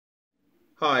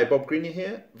Hi, Bob Greenyer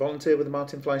here, volunteer with the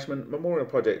Martin Fleischmann Memorial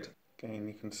Project. Again,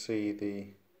 you can see the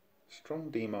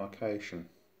strong demarcation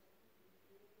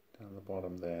down the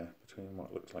bottom there between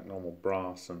what looks like normal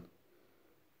brass and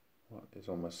what is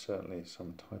almost certainly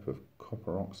some type of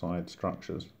copper oxide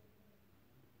structures.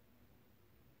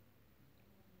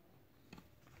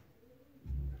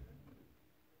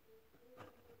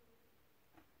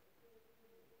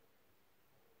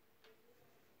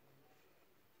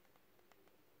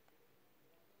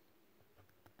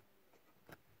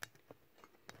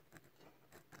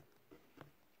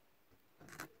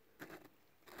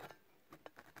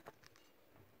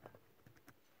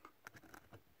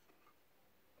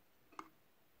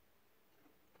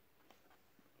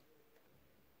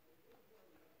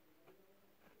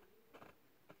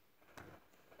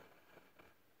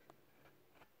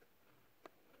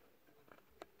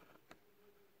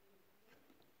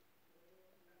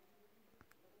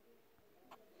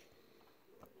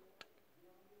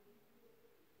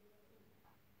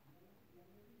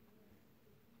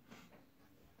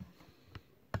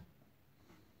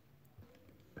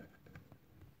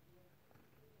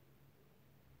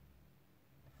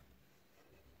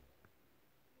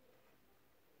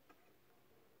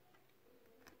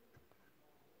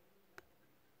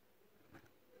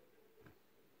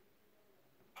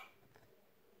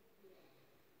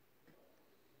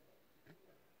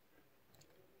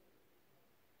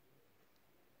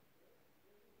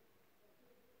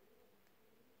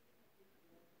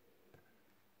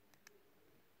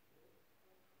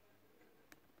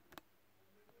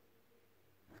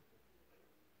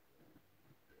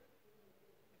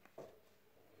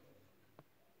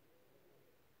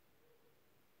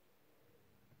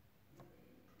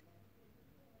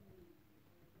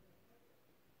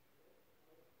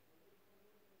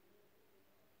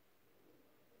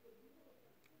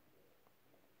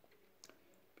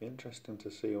 Be interesting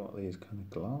to see what these kind of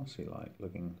glassy like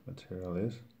looking material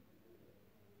is.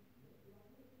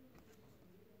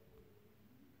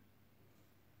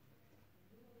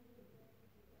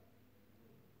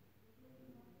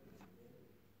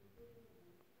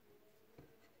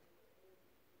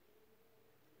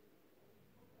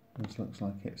 This looks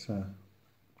like it's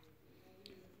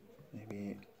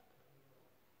maybe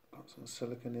got some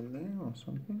silicon in there or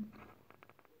something.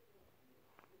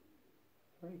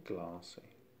 Very glassy.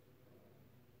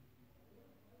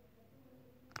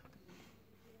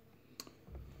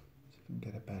 See if we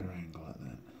can get a better angle at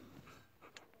that.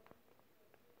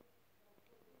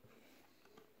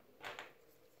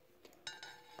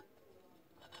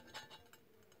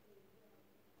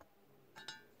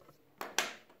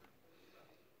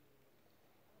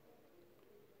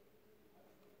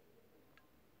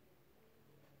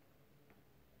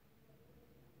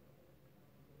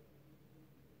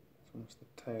 It's almost the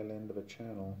tail end of a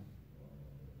channel.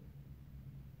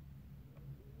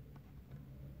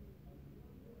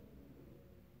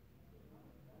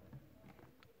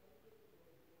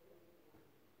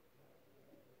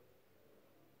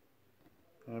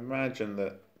 I imagine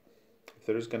that if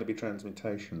there is going to be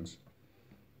transmutations,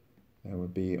 there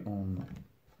would be on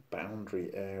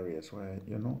boundary areas where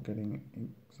you're not getting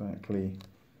exactly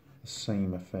the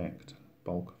same effect,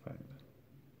 bulk effect.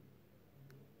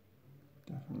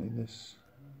 Definitely this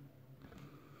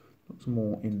looks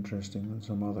more interesting than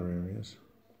some other areas.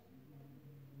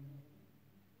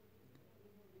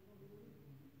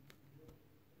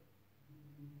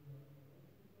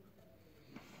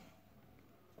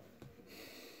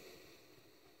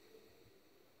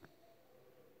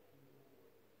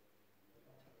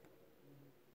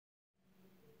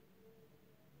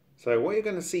 So what you're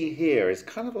going to see here is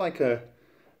kind of like a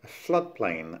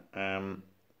floodplain.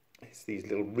 It's these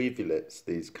little rivulets,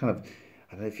 these kind of,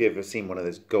 I don't know if you've ever seen one of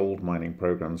those gold mining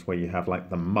programs where you have like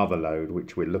the mother lode,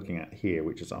 which we're looking at here,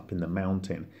 which is up in the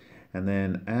mountain. And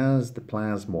then as the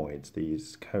plasmoids,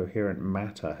 these coherent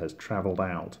matter has traveled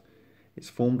out, it's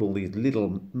formed all these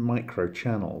little micro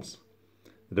channels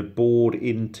that are bored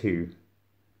into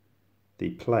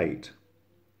the plate.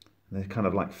 And they're kind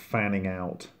of like fanning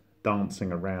out,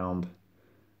 dancing around,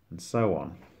 and so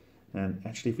on. And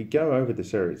actually, if you go over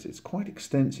this area, it's quite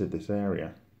extensive, this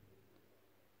area.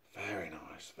 Very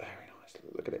nice, very nice.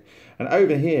 Look at it. And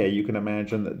over here, you can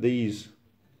imagine that these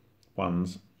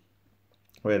ones,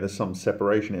 where there's some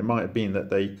separation, it might have been that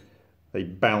they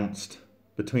bounced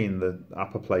between the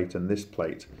upper plate and this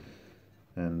plate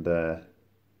and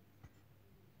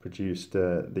produced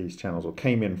these channels, or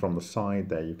came in from the side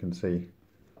there, you can see.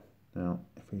 Now,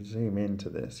 if we zoom into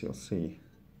this, you'll see.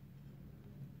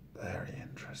 Very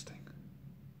interesting.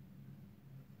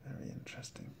 Very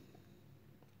interesting.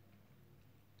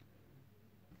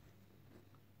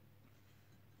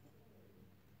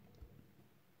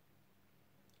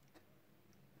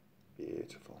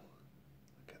 beautiful.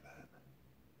 Look at that.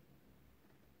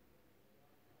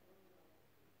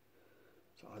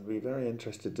 So I'd be very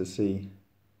interested to see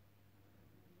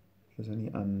if there's any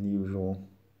unusual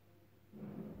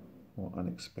or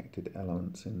unexpected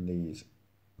elements in these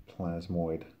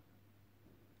plasmoid,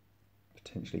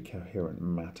 potentially coherent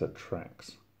matter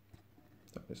tracks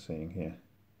that we're seeing here.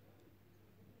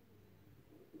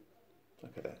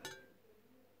 Look at it.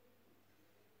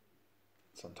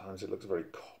 Sometimes it looks very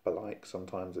copper-like,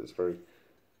 sometimes it's very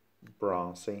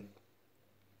brassy.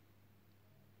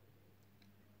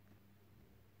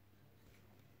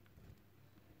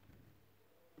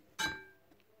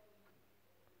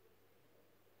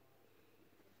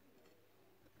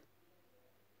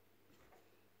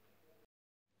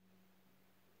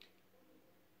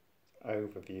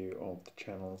 Overview of the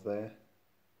channels there.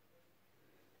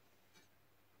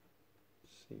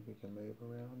 See if we can move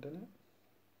around in it.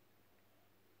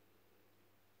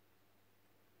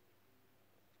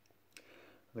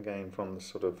 And again, from the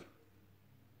sort of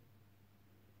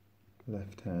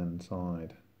left-hand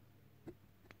side,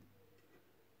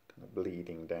 kind of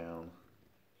bleeding down.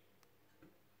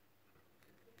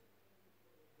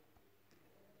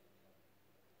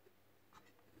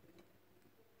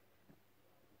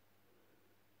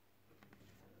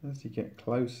 As you get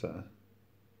closer,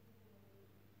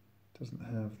 it doesn't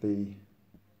have the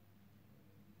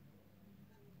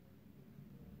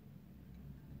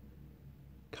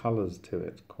colours to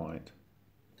it quite.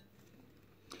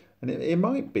 And it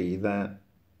might be that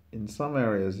in some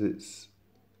areas it's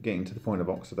getting to the point of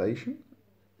oxidation,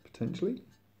 potentially,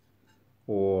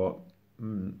 or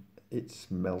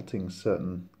it's melting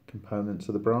certain components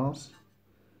of the brass.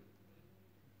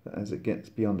 But as it gets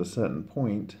beyond a certain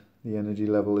point, the energy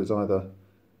level is either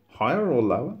higher or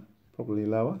lower, probably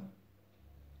lower.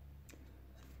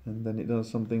 And then it does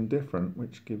something different,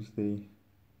 which gives the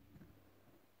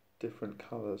different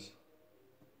colours.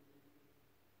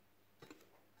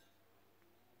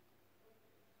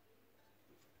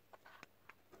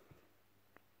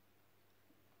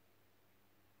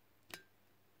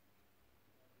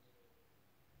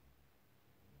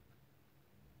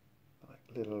 Like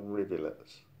little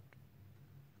rivulets.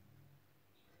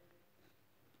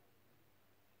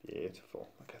 Beautiful,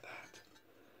 look at that.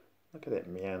 Look at it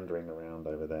meandering around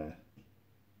over there.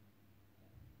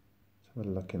 So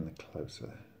we're looking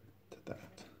closer to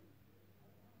that.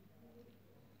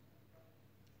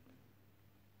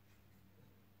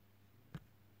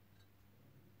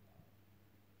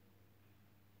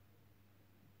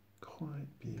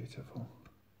 Quite beautiful.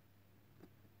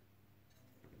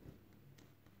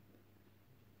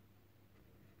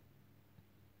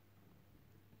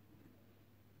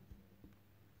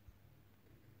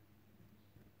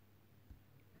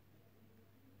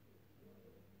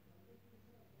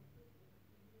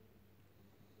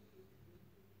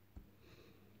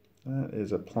 That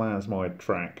is a plasmoid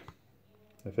track,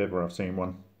 if ever I've seen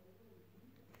one.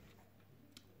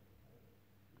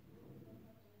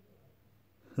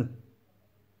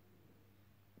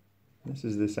 This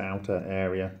is this outer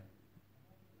area.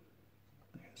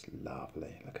 It's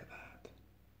lovely, look at that.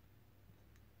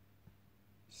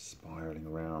 Spiraling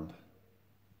around.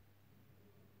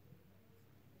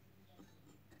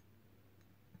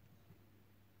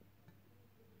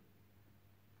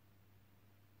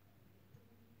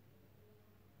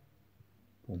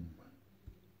 Boom.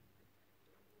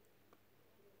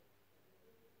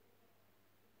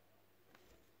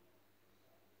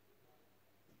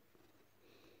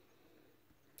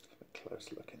 Close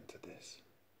look into this.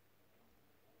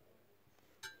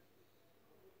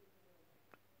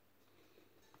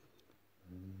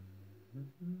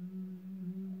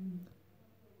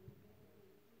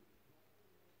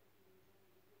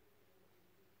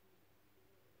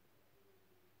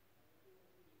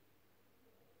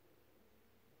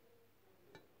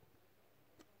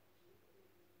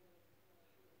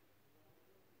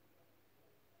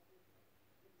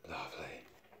 Lovely.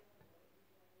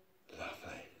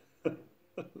 Lovely.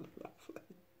 Lovely.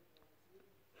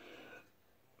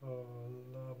 Oh,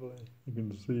 lovely. You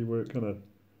can see where it kind of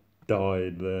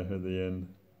died there at the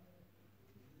end.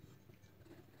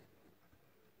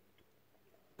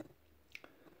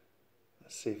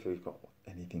 Let's see if we've got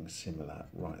anything similar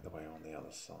right the way on the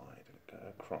other side. Go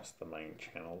across the main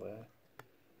channel there.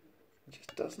 It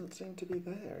just doesn't seem to be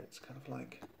there. It's kind of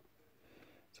like,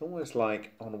 it's almost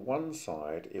like on one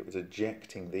side it was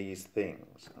ejecting these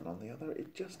things, and on the other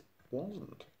it just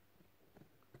wasn't.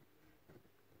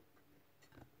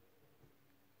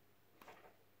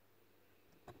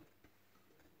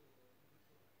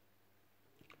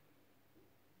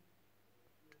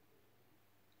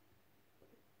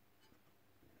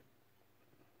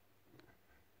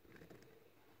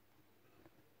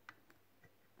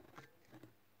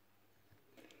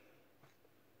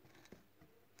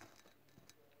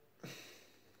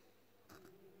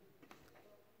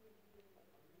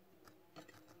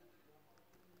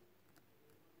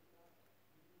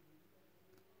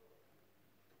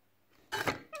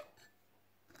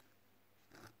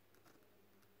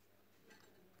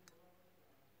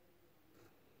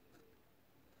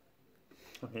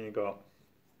 And you've got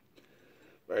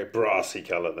very brassy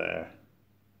colour there.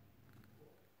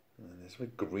 And there's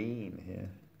very green here.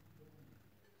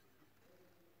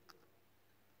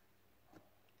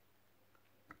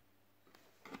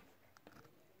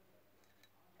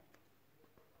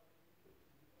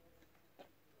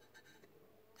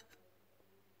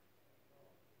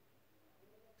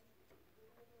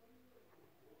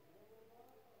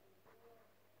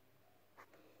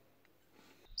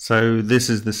 So this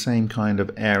is the same kind of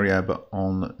area but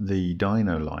on the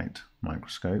Dinolite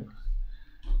microscope.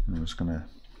 And I'm just going to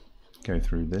go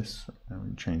through this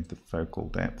and change the focal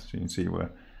depth so you can see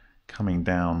we're coming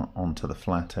down onto the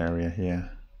flat area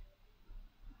here.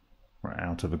 We're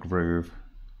out of a groove.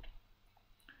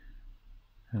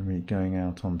 And we're going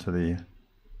out onto the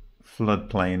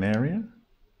floodplain area.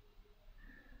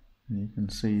 And you can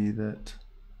see that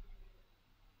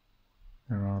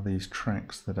there are these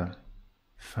tracks that are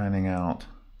fanning out.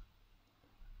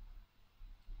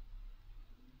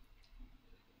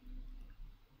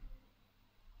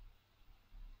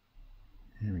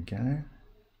 Here we go.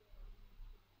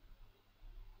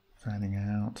 Fanning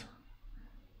out,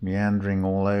 meandering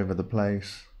all over the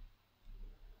place.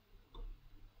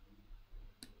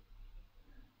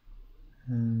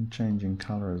 And changing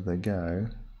colour as they go.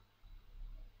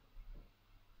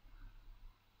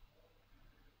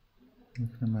 You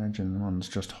can imagine one's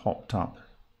just hopped up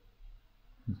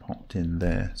and popped in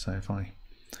there. So if I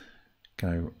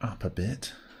go up a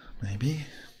bit, maybe.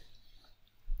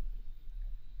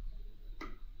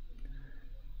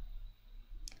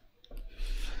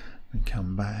 And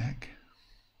come back.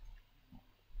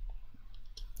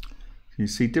 You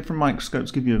see, different microscopes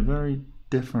give you a very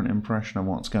different impression of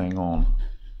what's going on.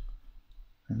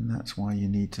 And that's why you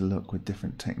need to look with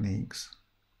different techniques.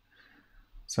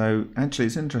 So actually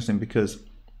it's interesting because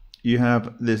you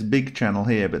have this big channel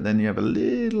here, but then you have a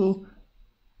little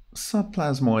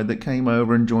subplasmoid that came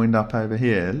over and joined up over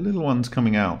here. Little one's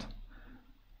coming out.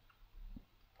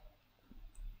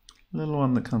 Little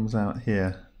one that comes out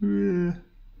here.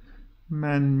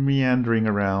 Man meandering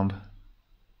around.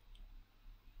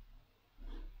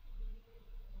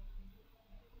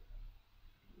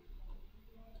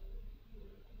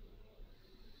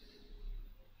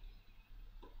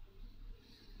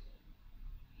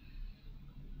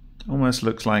 Almost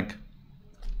looks like,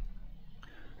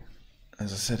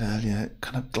 as I said earlier,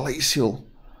 kind of glacial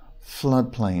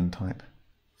floodplain type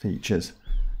features.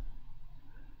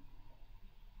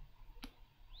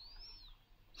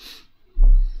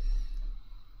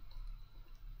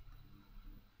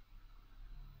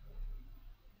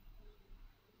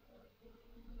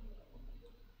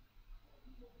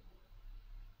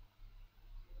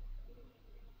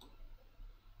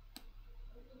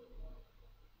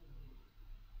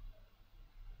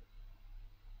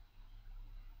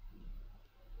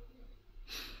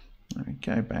 Let me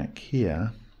go back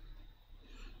here,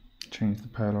 change the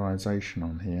polarization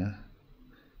on here.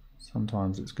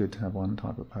 Sometimes it's good to have one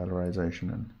type of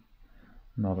polarization and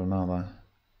not another.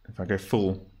 If I go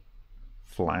full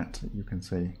flat, you can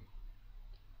see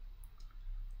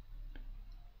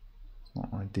it's not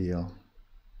ideal.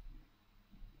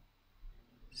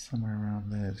 Somewhere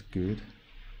around there is good.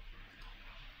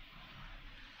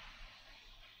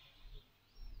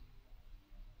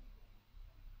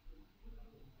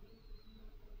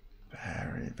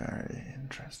 Very, very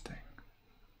interesting.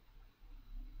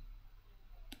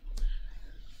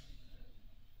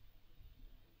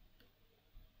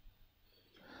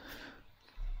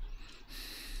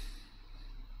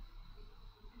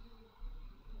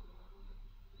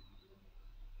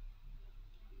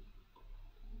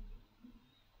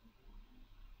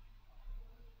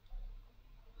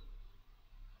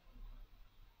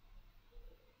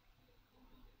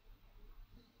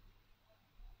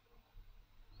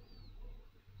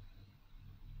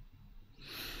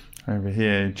 Over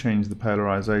here, change the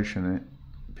polarization, it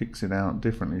picks it out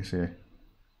differently. See,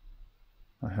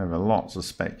 I have lots of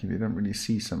speck, you don't really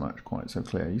see so much quite so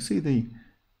clear. You see the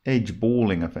edge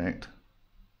balling effect.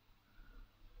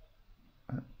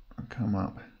 I'll come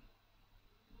up.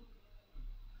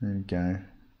 There you go.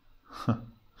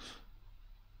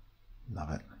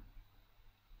 Love it.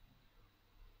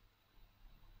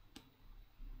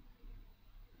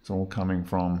 It's all coming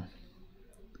from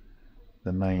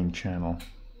the main channel.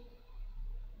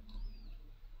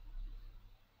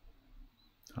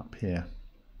 Up here,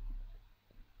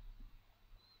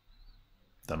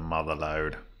 the mother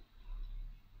lode.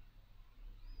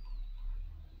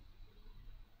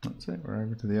 That's it, we're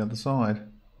over to the other side.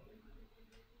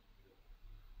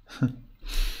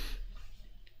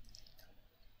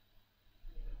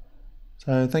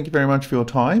 So thank you very much for your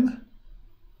time.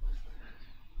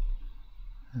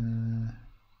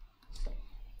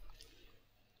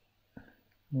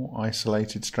 more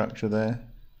isolated structure there.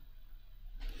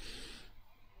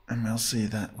 And we'll see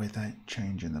that with a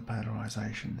change in the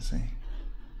polarization, see.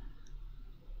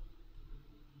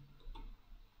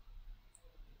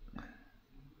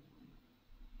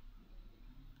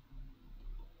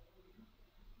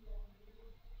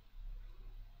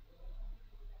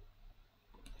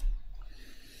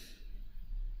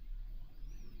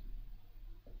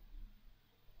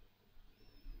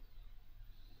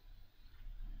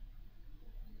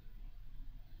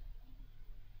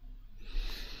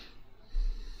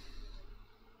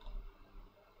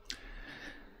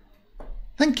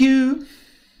 Thank you.